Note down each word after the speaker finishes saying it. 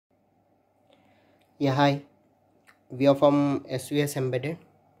Yeah, hi. We are from SVS Embedded.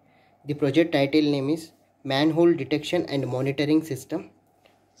 The project title name is Manhole Detection and Monitoring System.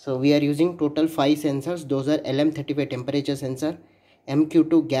 So we are using total 5 sensors. Those are LM35 temperature sensor,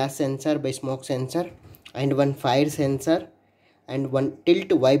 MQ2 gas sensor by smoke sensor, and one fire sensor, and one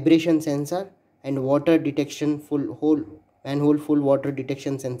tilt vibration sensor, and water detection manhole full water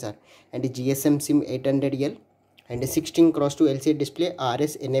detection sensor, and GSM SIM 800L, and a 16 cross 2 LCD display,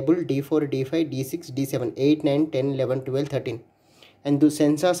 RS enabled D4, D5, D6, D7, 8, 9, 10, 11, 12, 13. And those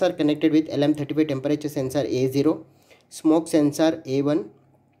sensors are connected with LM35 temperature sensor A0, smoke sensor A1,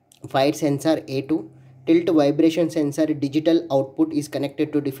 fire sensor A2, tilt vibration sensor digital output is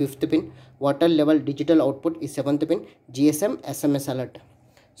connected to the 5th pin, water level digital output is 7th pin, GSM SMS alert.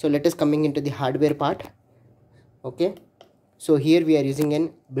 So let us coming into the hardware part. Okay, so here we are using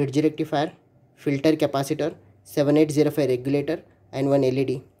an bridge rectifier, filter capacitor, 7805 regulator, and one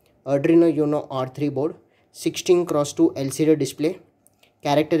LED, Arduino Uno R3 board, 16 cross 2 LCD display,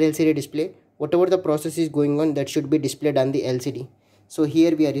 character LCD display. Whatever the process is going on, that should be displayed on the LCD. So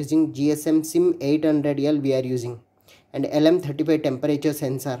here we are using GSM SIM 800L we are using, and LM35 temperature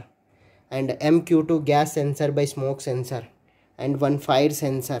sensor, and MQ2 gas sensor by smoke sensor, and one fire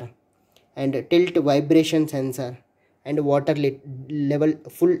sensor, and tilt vibration sensor, and water level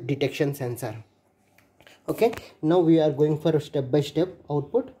full detection sensor. Okay, now we are going for a step by step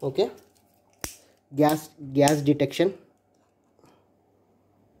output. Okay, gas detection.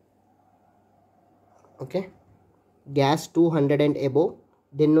 Okay, gas 200 and above,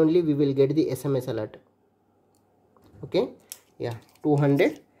 then only we will get the SMS alert. Okay, yeah,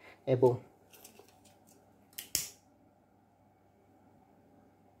 200 above.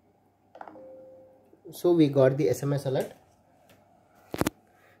 So we got the SMS alert,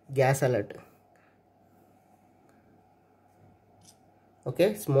 gas alert.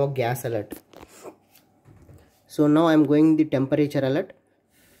 Okay, smoke gas alert. So now I am going the temperature alert.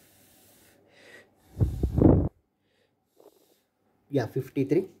 Yeah,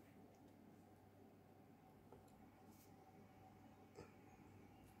 53.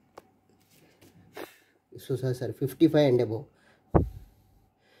 So sir, 55 and above.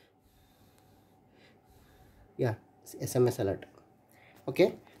 Yeah, SMS alert.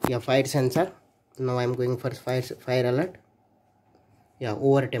 Okay, yeah, fire sensor. Now I am going for fire alert. Yeah,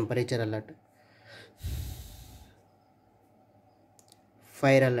 over temperature alert.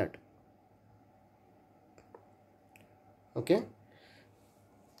 Fire alert. Okay,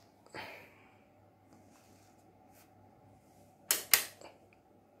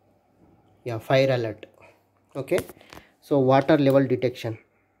 yeah, fire alert. Okay, so water level detection.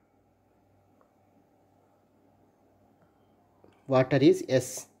 Water is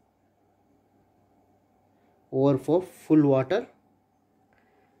S. Over for full water.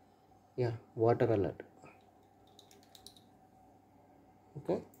 Yeah, water alert.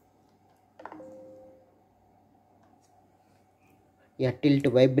 Okay, yeah, tilt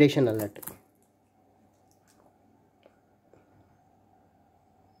vibration alert.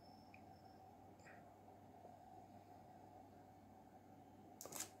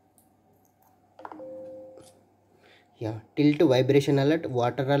 Yeah, tilt vibration alert,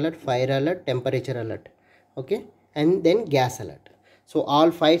 water alert, fire alert, temperature alert. Okay, and then gas alert. So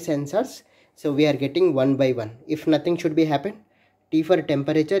all 5 sensors, so we are getting one by one. If nothing should be happen, T for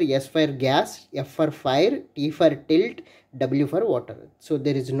temperature, S for gas, F for fire, T for tilt, W for water. So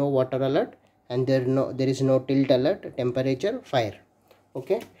there is no water alert, and there is no tilt alert, temperature, fire.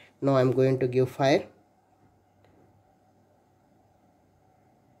 Okay, now I'm going to give fire.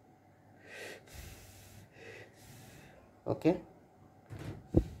 Okay,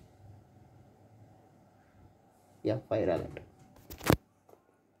 yeah, fire alert.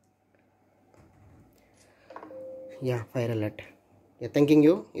 Yeah, fire alert. Yeah, thanking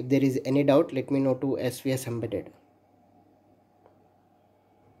you. If there is any doubt, let me know to SVS Embedded.